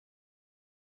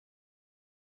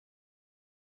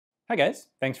Hi guys,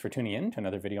 thanks for tuning in to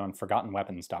another video on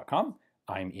ForgottenWeapons.com.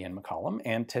 I'm Ian McCollum,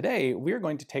 and today we're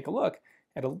going to take a look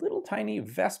at a little tiny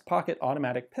vest pocket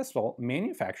automatic pistol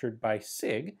manufactured by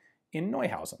SIG in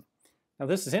Neuhausen. Now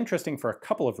this is interesting for a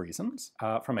couple of reasons.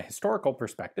 From a historical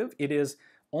perspective, it is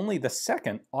only the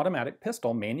second automatic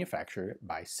pistol manufactured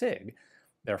by SIG.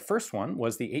 Their first one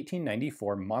was the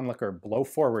 1894 MAnnlicher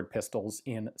blow-forward pistols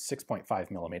in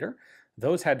 6.5mm.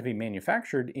 Those had to be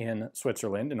manufactured in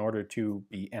Switzerland in order to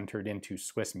be entered into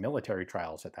Swiss military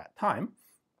trials at that time.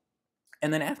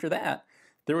 And then after that,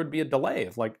 there would be a delay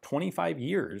of like 25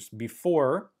 years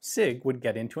before SIG would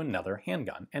get into another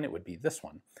handgun, and it would be this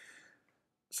one.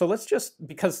 So let's just,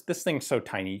 because this thing's so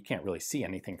tiny, you can't really see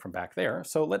anything from back there,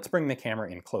 so let's bring the camera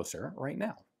in closer right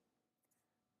now.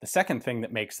 The second thing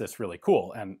that makes this really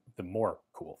cool, and the more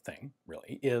cool thing,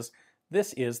 really, is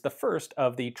this is the first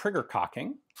of the trigger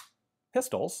cocking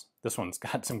pistols. This one's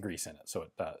got some grease in it, so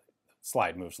the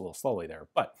slide moves a little slowly there.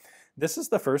 But this is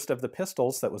the first of the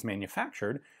pistols that was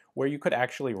manufactured where you could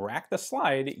actually rack the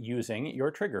slide using your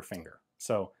trigger finger.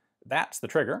 So that's the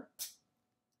trigger.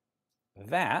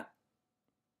 That,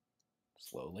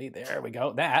 slowly, there we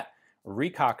go, that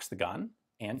recocks the gun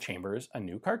and chambers a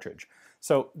new cartridge.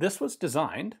 So this was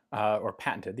designed, or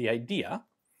patented, the idea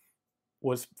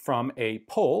was from a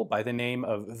Pole by the name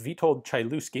of Witold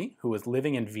Chylewski, who was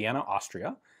living in Vienna,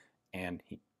 Austria, and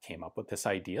he came up with this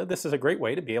idea. This is a great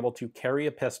way to be able to carry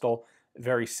a pistol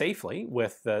very safely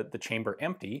with the chamber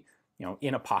empty,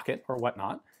 in a pocket or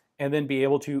whatnot, and then be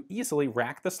able to easily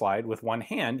rack the slide with one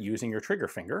hand using your trigger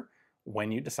finger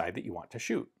when you decide that you want to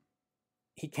shoot.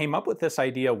 He came up with this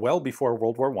idea well before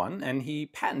World War I, and he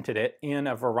patented it in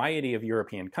a variety of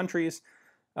European countries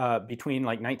between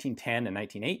like 1910 and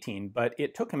 1918, but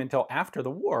it took him until after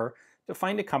the war to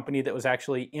find a company that was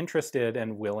actually interested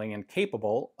and willing and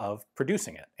capable of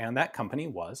producing it, and that company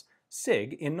was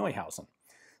SIG in Neuhausen.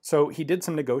 So he did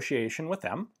some negotiation with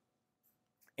them,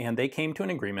 and they came to an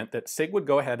agreement that SIG would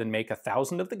go ahead and make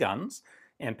 1,000 of the guns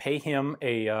and pay him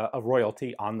a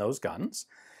royalty on those guns,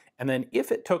 and then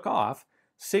if it took off,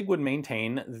 SIG would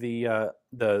maintain the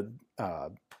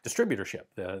distributorship,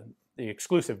 the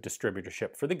exclusive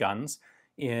distributorship for the guns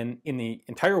in the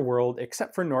entire world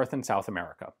except for North and South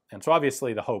America. And so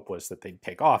obviously the hope was that they'd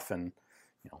take off and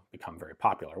become very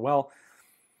popular. Well,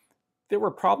 there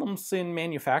were problems in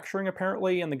manufacturing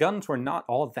apparently, and the guns were not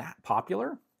all that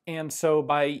popular. And so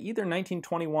by either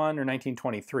 1921 or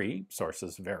 1923,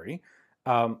 sources vary,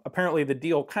 apparently the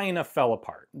deal kind of fell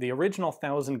apart. The original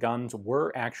 1,000 guns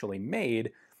were actually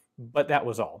made, but that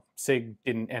was all. SIG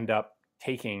didn't end up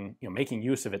making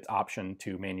use of its option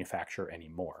to manufacture any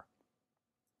more.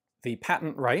 The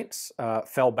patent rights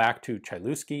fell back to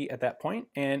Chylewski at that point,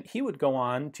 and he would go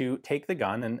on to take the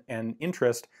gun and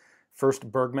interest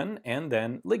first Bergmann and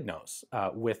then Lignos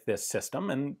with this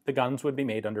system, and the guns would be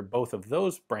made under both of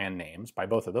those brand names by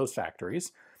both of those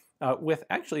factories, with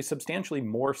actually substantially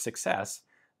more success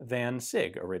than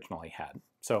SIG originally had.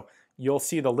 So you'll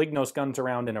see the Lignos guns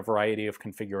around in a variety of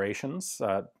configurations.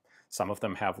 Some of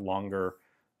them have longer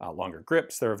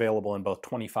grips. They're available in both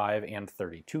 25 and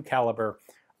 32 caliber,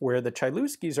 where the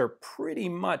Chylewskis are pretty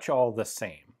much all the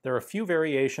same. There are a few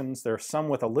variations. There are some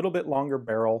with a little bit longer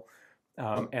barrel,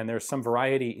 and there's some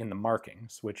variety in the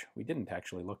markings, which we didn't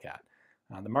actually look at.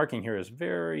 The marking here is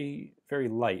very, very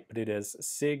light, but it is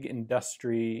SIG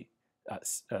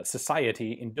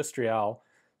Society Industrielle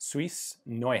Suisse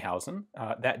Neuhausen.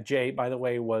 That J, by the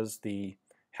way, was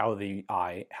how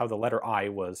the letter I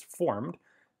was formed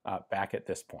back at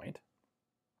this point.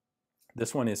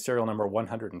 This one is serial number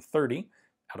 130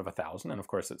 out of 1,000, and of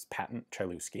course it's patent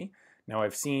Chylewski. Now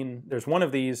I've seen, there's one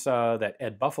of these that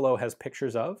Ed Buffalo has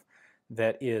pictures of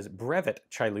that is Brevet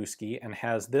Chylewski and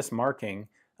has this marking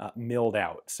milled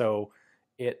out. So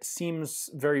it seems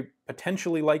very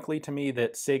potentially likely to me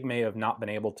that SIG may have not been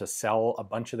able to sell a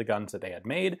bunch of the guns that they had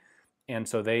made, and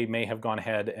so they may have gone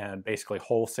ahead and basically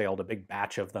wholesaled a big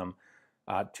batch of them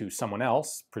to someone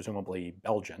else, presumably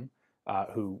Belgian,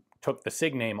 who took the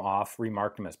SIG name off,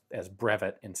 remarked them as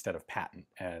Brevet instead of patent,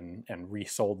 and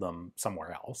resold them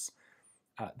somewhere else.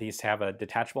 These have a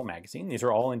detachable magazine. These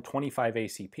are all in 25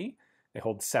 ACP. They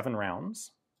hold 7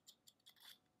 rounds.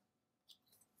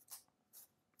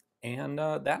 And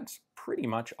that's pretty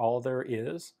much all there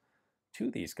is to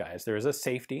these guys. There is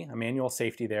a manual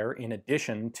safety there, in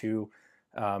addition to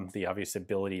the obvious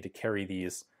ability to carry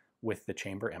these with the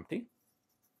chamber empty.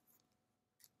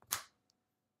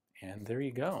 And there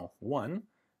you go, one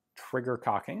trigger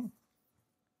cocking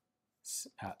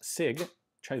SIG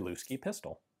Chylewski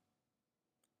pistol.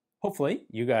 Hopefully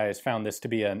you guys found this to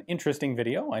be an interesting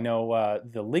video. I know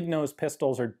the Lignose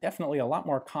pistols are definitely a lot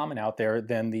more common out there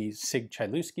than the SIG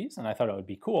Chylewskis, and I thought it would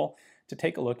be cool to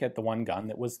take a look at the one gun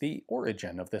that was the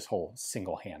origin of this whole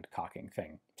single hand cocking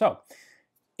thing. So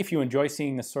if you enjoy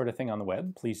seeing this sort of thing on the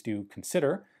web, please do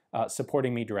consider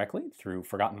supporting me directly through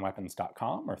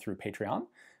ForgottenWeapons.com or through Patreon.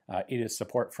 It is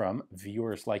support from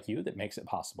viewers like you that makes it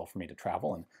possible for me to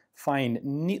travel and find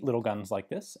neat little guns like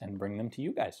this and bring them to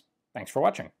you guys. Thanks for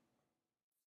watching.